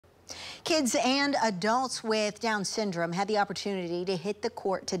Kids and adults with Down syndrome had the opportunity to hit the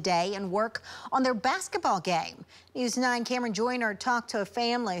court today and work on their basketball game. News 9 Cameron Joyner talked to a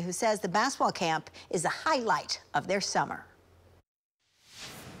family who says the basketball camp is the highlight of their summer.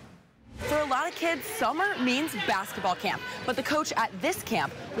 For a lot of kids, summer means basketball camp. But the coach at this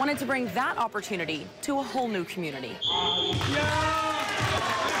camp wanted to bring that opportunity to a whole new community.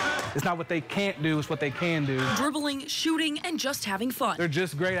 It's not what they can't do, it's what they can do. Dribbling, shooting, and just having fun. They're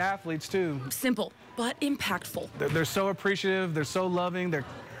just great athletes, too. Simple, but impactful. They're so appreciative, they're so loving,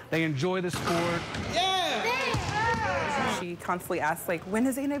 they enjoy the sport. She constantly asks, like, when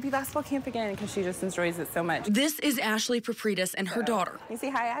is it going to be basketball camp again? Because she just enjoys it so much. This is Ashley Papridas and her daughter. You say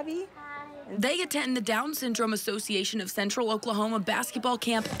hi, Abby? They attend the Down Syndrome Association of Central Oklahoma basketball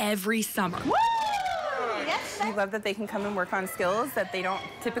camp every summer. I love that they can come and work on skills that they don't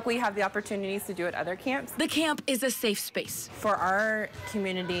typically have the opportunities to do at other camps. The camp is a safe space. For our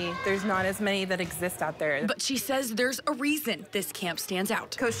community, there's not as many that exist out there. But she says there's a reason this camp stands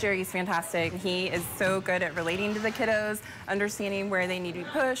out. Coach Jerry's fantastic. He is so good at relating to the kiddos, understanding where they need to be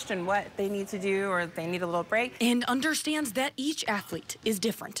pushed and what they need to do, or they need a little break. And understands that each athlete is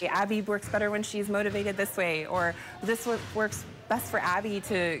different. Abby works better when she's motivated this way, or this works best for Abby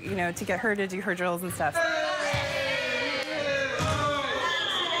to, to get her to do her drills and stuff.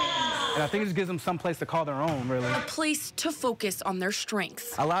 And I think it just gives them some place to call their own, really. A place to focus on their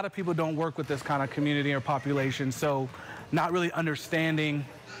strengths. A lot of people don't work with this kind of community or population, so not really understanding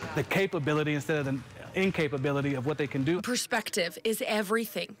the capability instead of the incapability of what they can do. Perspective is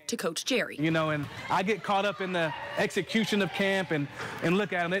everything to Coach Jerry. And I get caught up in the execution of camp and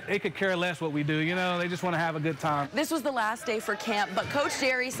look at them. They could care less what we do, they just want to have a good time. This was the last day for camp, but Coach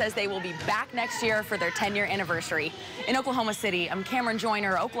Jerry says they will be back next year for their 10-year anniversary. In Oklahoma City, I'm Cameron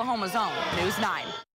Joyner, Oklahoma Zone, News 9.